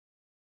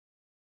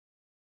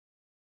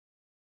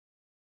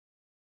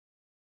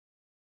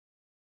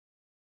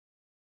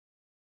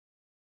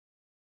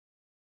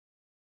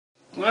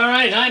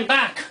Alright, I'm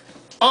back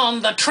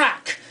on the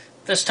track,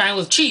 this time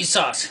with cheese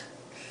sauce.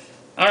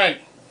 Alright,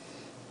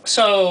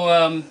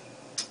 so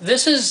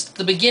this is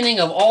the beginning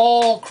of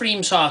all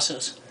cream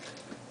sauces.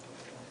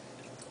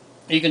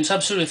 You can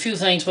substitute a few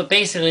things, but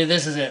basically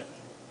this is it.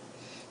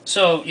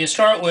 So you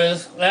start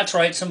with, that's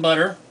right, some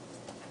butter.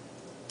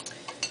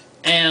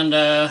 And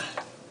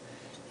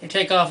you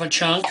take off a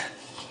chunk.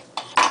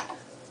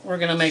 We're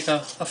going to make a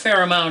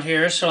fair amount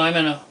here, so I'm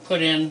going to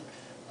put in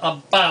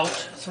about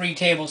 3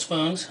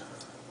 tablespoons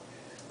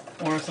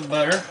worth of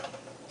butter.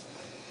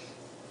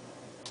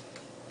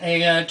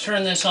 I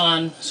turn this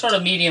on sort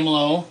of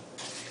medium-low,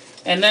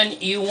 and then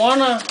you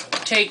want to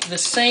take the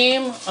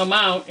same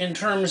amount in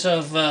terms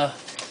of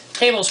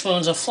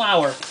tablespoons of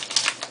flour.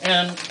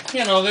 And,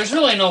 you know, there's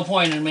really no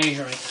point in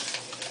measuring.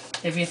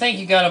 If you think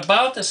you got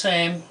about the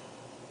same,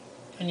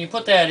 and you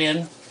put that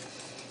in,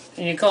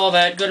 and you call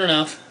that good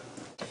enough,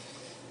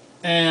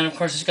 and of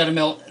course it's got to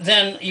melt,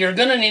 then you're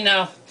going to need,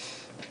 now,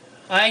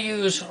 I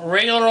use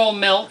regular old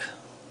milk.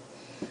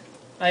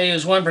 I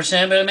use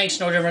 1%, but it makes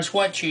no difference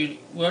what you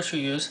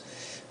use.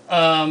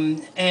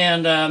 I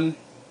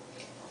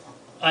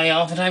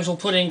oftentimes will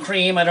put in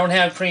cream. I don't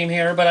have cream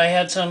here, but I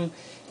had some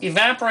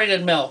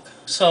evaporated milk.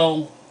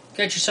 So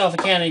get yourself a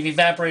can of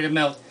evaporated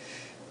milk.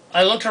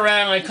 I looked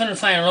around and I couldn't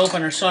find an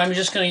opener, so I'm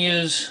just going to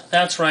use,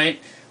 that's right,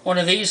 one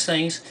of these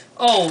things.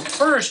 Oh,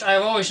 first,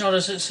 I've always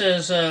noticed it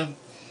says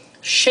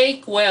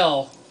shake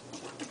well.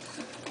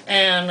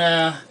 And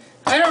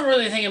I don't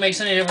really think it makes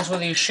any difference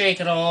whether you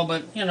shake at all,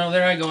 but, you know,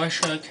 there I go, I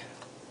shook.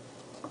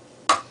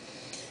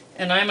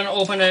 And I'm going to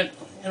open it,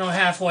 you know,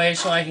 halfway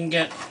so I can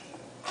get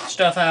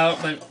stuff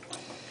out, but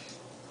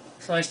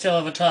so I still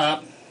have a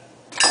top.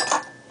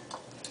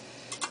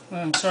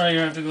 I'm sorry you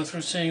have to go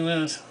through seeing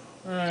this.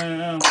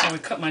 I'll probably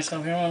cut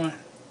myself here, won't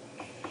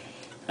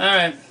I?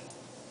 Alright.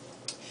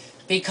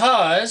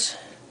 Because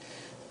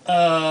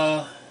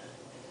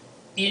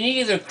you need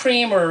either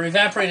cream or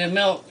evaporated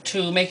milk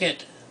to make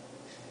it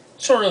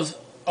sort of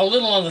a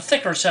little on the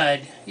thicker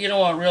side. You don't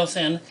want real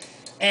thin.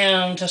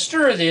 And to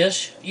stir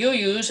this, you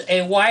use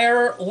a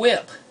wire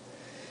whip.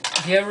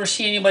 If you ever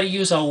see anybody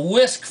use a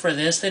whisk for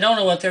this, they don't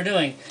know what they're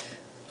doing.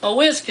 A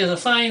whisk is a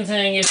fine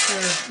thing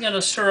if you're going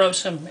to stir up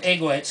some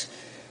egg whites.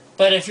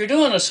 But if you're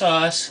doing a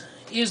sauce,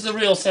 use the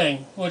real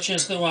thing, which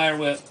is the wire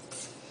whip.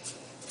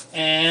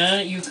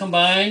 And you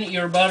combine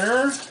your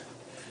butter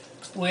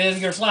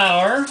with your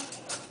flour.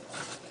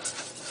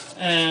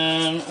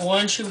 And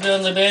once you've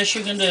done the best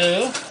you can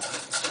do,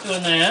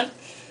 doing that,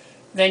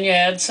 then you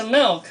add some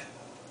milk.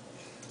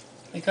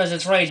 Because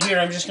it's right here,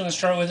 I'm just going to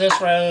start with this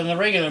rather than the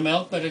regular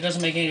milk, but it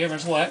doesn't make any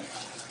difference what.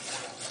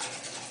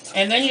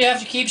 And then you have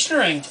to keep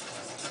stirring.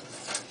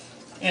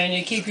 And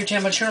you keep your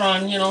temperature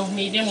on, you know,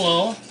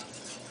 medium-low.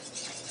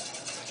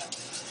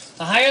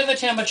 The higher the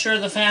temperature,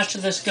 the faster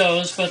this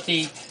goes, but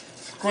the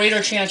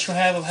greater chance you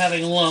have of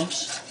having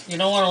lumps. You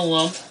don't want a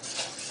lump.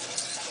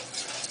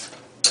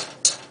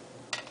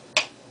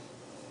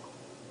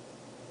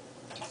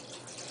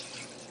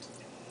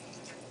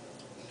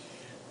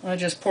 I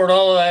just poured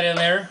all of that in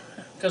there,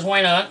 because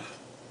why not?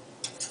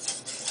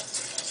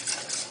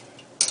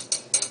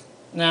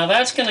 Now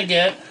that's going to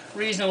get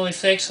reasonably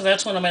thick, so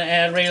that's when I'm going to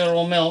add regular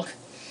old milk.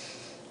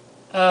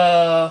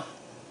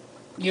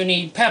 You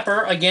need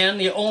pepper. Again,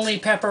 the only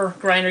pepper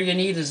grinder you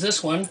need is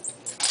this one.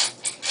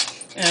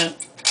 And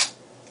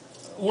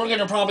we're going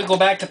to probably go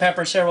back to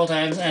pepper several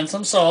times, and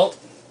some salt.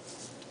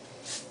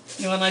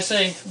 You know, when I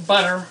say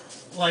butter,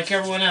 like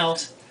everyone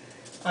else,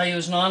 I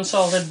use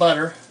non-salted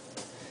butter.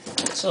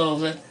 So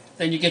that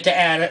then you get to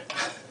add it.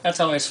 That's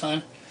always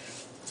fun.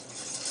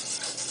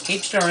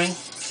 Keep stirring.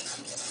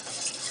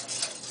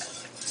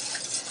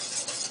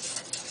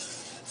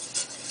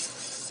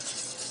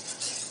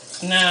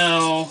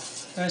 Now,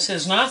 this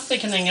is not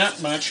thickening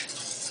up much.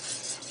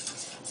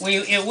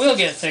 It will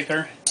get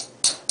thicker.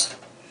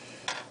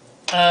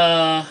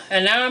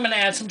 And now I'm going to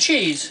add some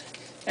cheese.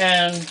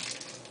 And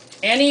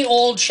any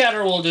old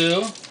cheddar will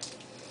do.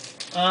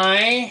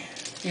 I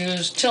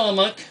use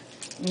Tillamook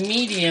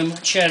medium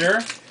cheddar,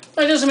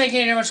 but it doesn't make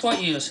any difference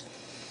what you use.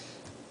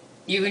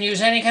 You can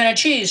use any kind of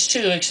cheese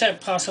too,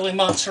 except possibly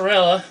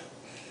mozzarella.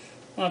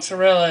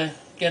 Mozzarella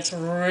gets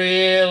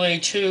really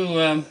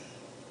too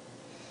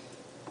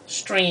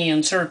stringy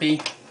and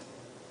syrupy.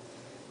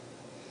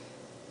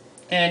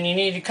 And you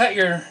need to cut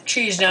your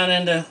cheese down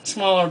into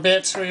smaller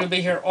bits or you'll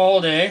be here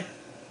all day.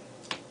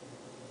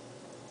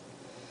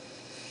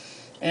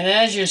 And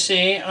as you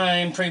see,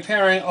 I'm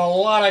preparing a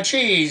lot of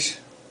cheese.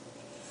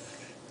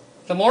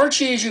 The more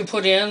cheese you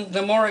put in,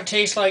 the more it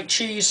tastes like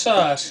cheese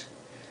sauce,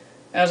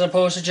 as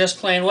opposed to just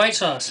plain white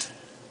sauce.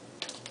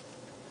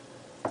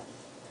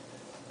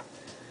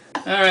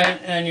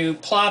 Alright, and you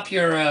plop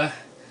your,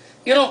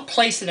 you don't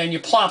place it in, you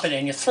plop it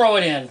in, you throw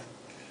it in.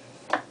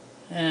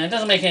 And it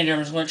doesn't make any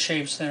difference what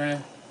shapes they're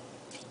in.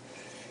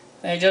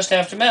 They just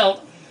have to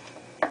melt.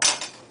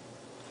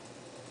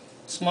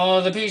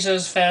 Smaller the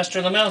pieces,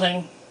 faster the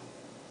melting.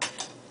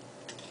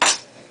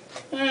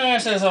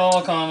 This is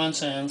all common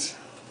sense.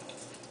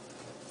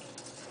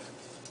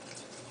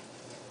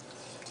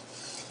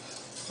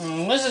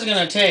 This is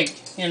going to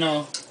take, you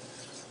know,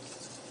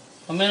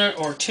 a minute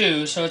or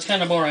two, so it's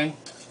kind of boring.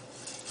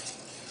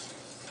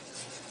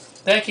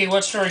 Becky,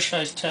 what story should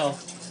I tell?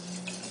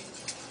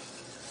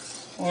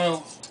 Well,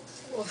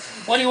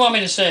 what do you want me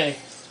to say?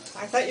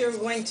 I thought you were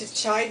going to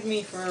chide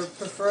me for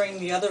preferring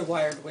the other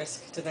wired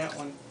whisk to that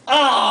one.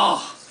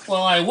 Oh,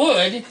 well, I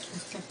would.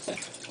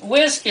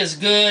 Whisk is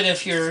good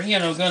if you're, you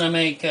know, going to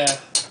make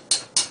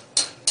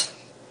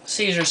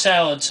Caesar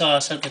salad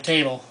sauce at the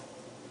table.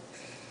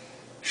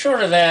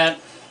 Short of that,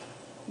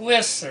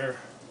 whisks are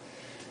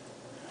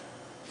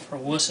for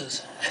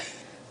wusses.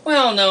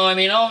 Well, no, I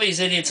mean, all these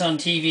idiots on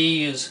TV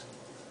use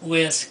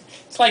whisk.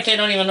 It's like they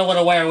don't even know what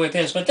a wire whip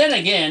is. But then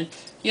again,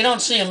 you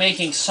don't see them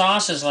making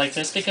sauces like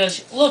this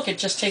because, look, it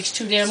just takes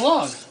too damn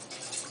long.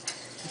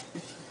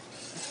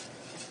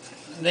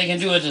 They can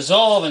do a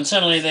dissolve and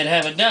suddenly they'd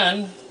have it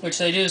done, which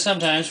they do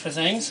sometimes for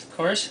things, of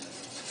course.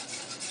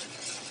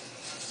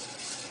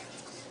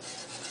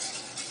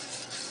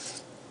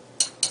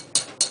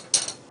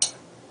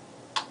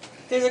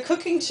 There's a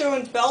cooking show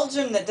in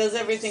Belgium that does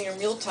everything in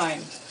real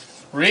time.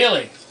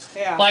 Really?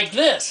 Yeah. Like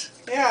this?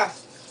 Yeah.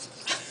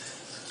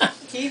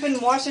 He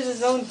even washes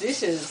his own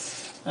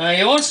dishes.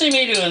 You won't see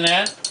me doing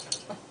that.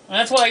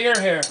 That's why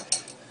you're here.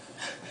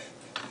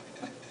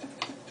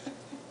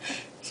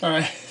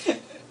 Sorry.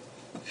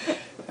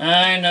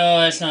 I know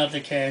that's not the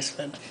case,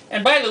 but...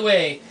 And by the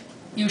way,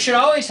 you should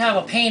always have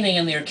a painting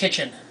in your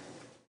kitchen.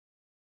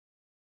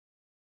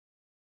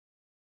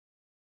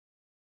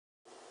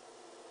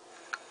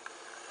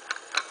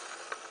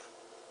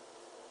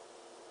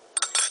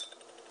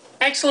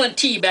 Excellent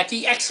tea,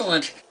 Becky.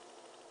 Excellent.